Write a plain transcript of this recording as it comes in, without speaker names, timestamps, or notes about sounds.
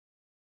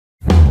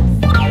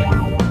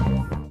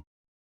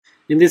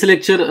In this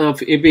lecture of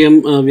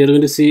Appium, we are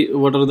going to see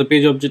what are the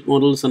page object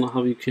models and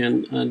how you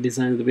can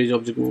design the page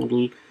object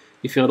model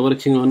if you are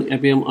working on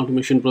Appium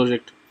automation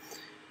project.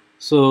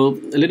 So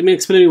let me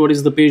explain you what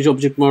is the page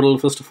object model.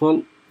 First of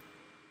all,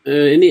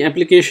 any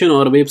application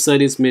or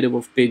website is made up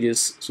of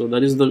pages. So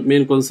that is the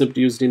main concept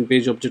used in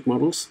page object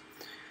models.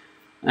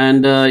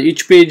 And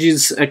each page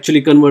is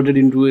actually converted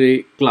into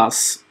a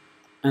class,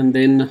 and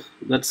then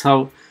that's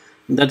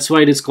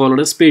why it is called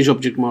as page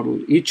object model.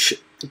 Each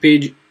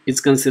page is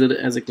considered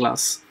as a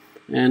class,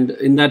 and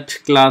in that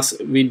class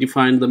we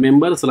define the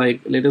members.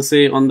 Like, let us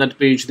say on that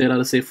page there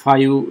are, say,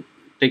 5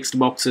 text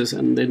boxes,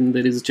 and then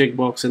there is a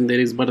checkbox and there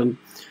is button.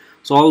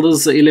 So all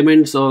those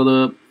elements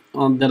that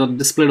are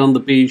displayed on the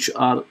page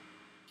are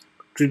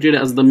treated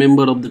as the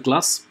member of the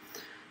class,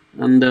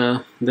 and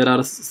there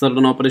are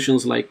certain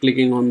operations like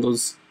clicking on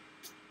those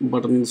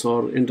buttons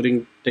or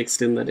entering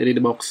text in that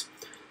edit box.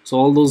 So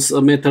all those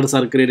methods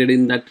are created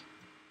in that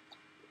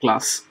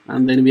class,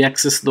 and then we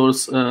access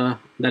those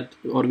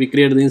we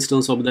create the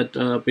instance of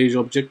that page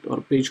object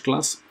or page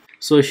class.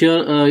 So here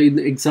in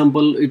the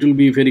example it will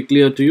be very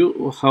clear to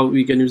you how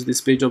we can use these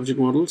page object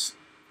models.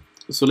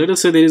 So let us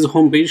say there is a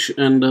home page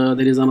and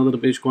there is another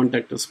page,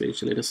 contact us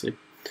page, let us say.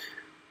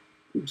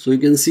 So you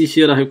can see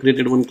here I have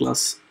created one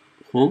class,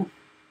 home,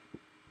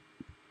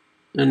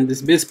 and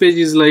this base page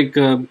is like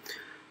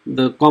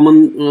the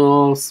common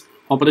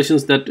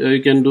operations that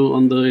you can do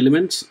on the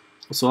elements.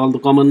 So all the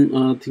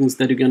common things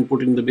that you can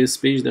put in the base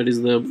page, that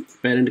is the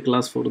parent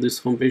class for this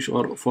home page.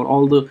 Or for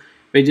all the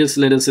pages,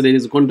 let us say there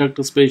is a contact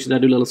us page,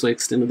 that will also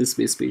extend this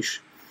base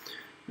page.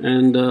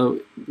 And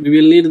we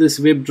will need this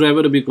web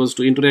driver, because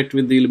to interact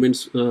with the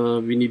elements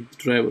we need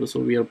driver. So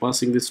we are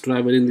passing this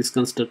driver in this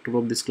constructor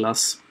of this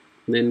class.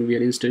 Then we are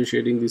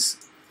instantiating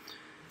this,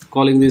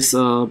 calling this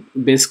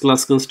base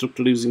class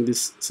constructor using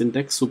this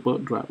syntax super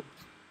driver.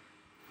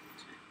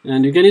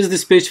 And you can use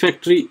this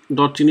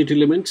Pagefactory.init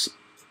elements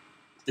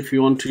if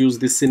you want to use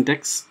this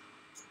syntax.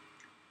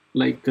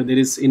 Like there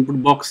is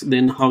input box,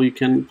 then how you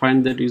can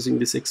find that using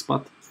this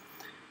XPath.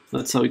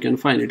 That's how you can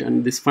find it.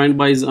 And this find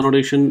by is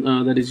annotation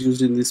that is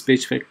used in this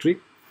Pagefactory.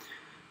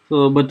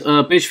 So, but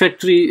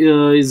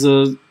Pagefactory is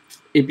a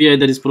API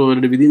that is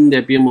provided within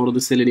the Appium or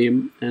the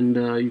Selenium, and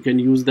you can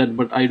use that,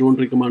 but I don't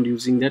recommend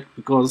using that,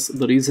 because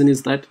the reason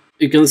is that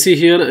you can see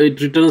here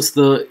it returns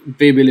the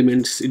web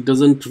elements. It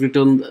doesn't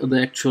return the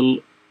actual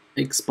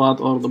XPath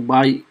or the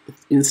by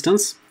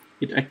instance.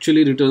 It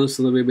actually returns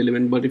the web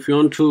element. But if you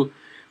want to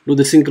do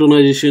the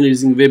synchronization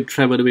using web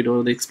driver weight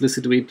or the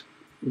explicit weight,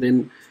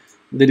 then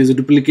there is a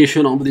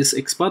duplication of this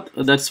XPath.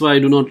 That's why I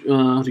do not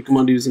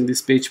recommend using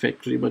this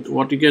Pagefactory. But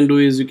what you can do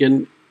is you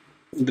can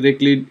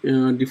directly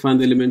define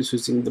the elements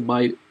using the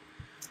by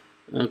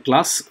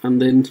class,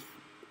 and then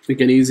you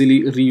can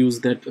easily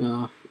reuse that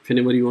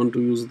whenever you want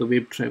to use the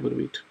web driver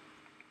weight.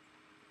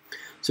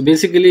 So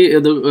basically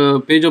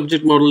the page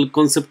object model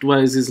concept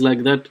wise is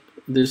like that.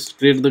 Just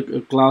create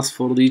the class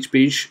for each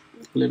page.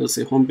 Let us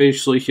say home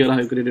page. So here I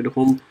have created a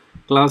home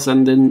class,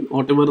 and then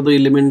whatever the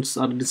elements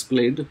are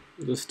displayed,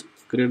 just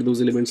create those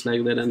elements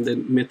like that, and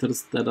then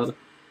methods that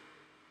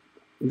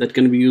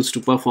can be used to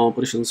perform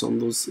operations on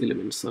those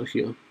elements are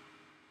here.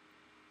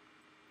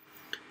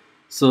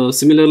 So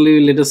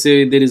similarly, let us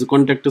say there is a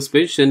contact us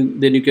page,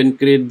 and then you can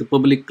create the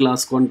public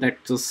class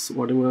contact us,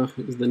 whatever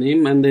is the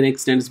name, and then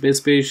extend base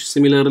page.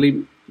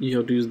 Similarly, you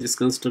have to use this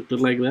constructor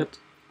like that,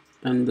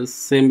 and the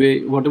same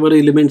way whatever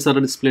elements are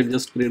displayed,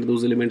 just create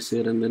those elements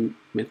here and then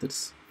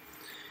methods.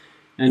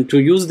 And to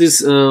use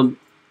this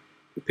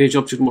page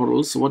object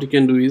models, what you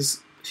can do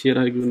is, here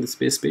I have given this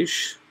base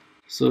page.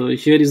 So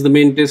here is the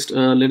main test.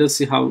 Let us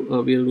see how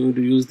we are going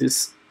to use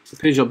this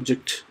page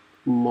object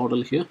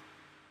model here.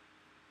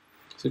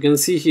 So you can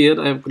see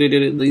here I have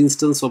created the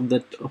instance of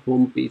that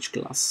home page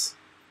class,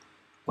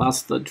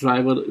 pass the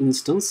driver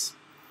instance,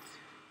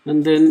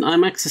 and then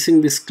I'm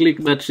accessing this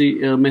click battery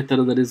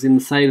method that is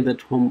inside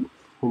that home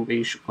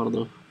page or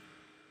the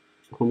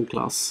home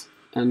class,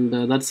 and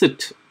that's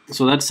it.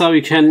 So that's how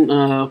you can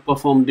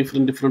perform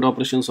different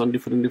operations on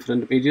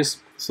different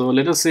pages. So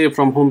let us say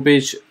from home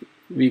page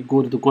we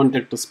go to the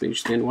contact us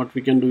page. Then what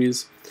we can do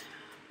is,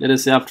 let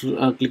us say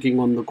after clicking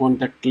on the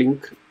contact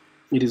link,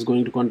 it is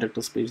going to contact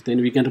us page.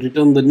 Then we can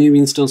return the new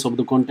instance of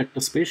the contact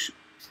us page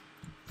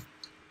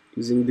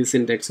using this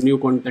syntax, new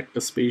contact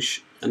us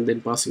page, and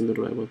then passing the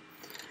driver.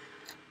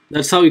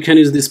 That's how you can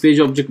use this page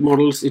object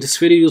models. It is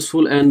very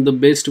useful and the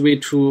best way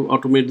to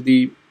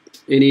automate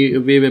any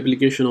web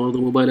application or the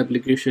mobile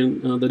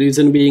application. The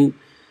reason being,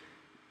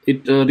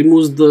 it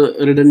removes the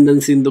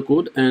redundancy in the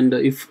code, and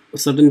if a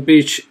certain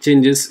page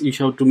changes, you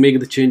have to make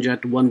the change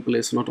at one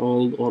place, not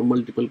all or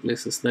multiple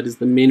places. That is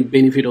the main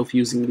benefit of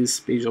using these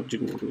page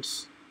object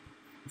models.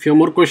 If you have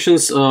more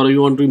questions or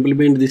you want to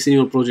implement this in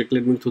your project,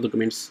 let me know through the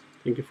comments.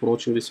 Thank you for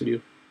watching this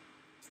video.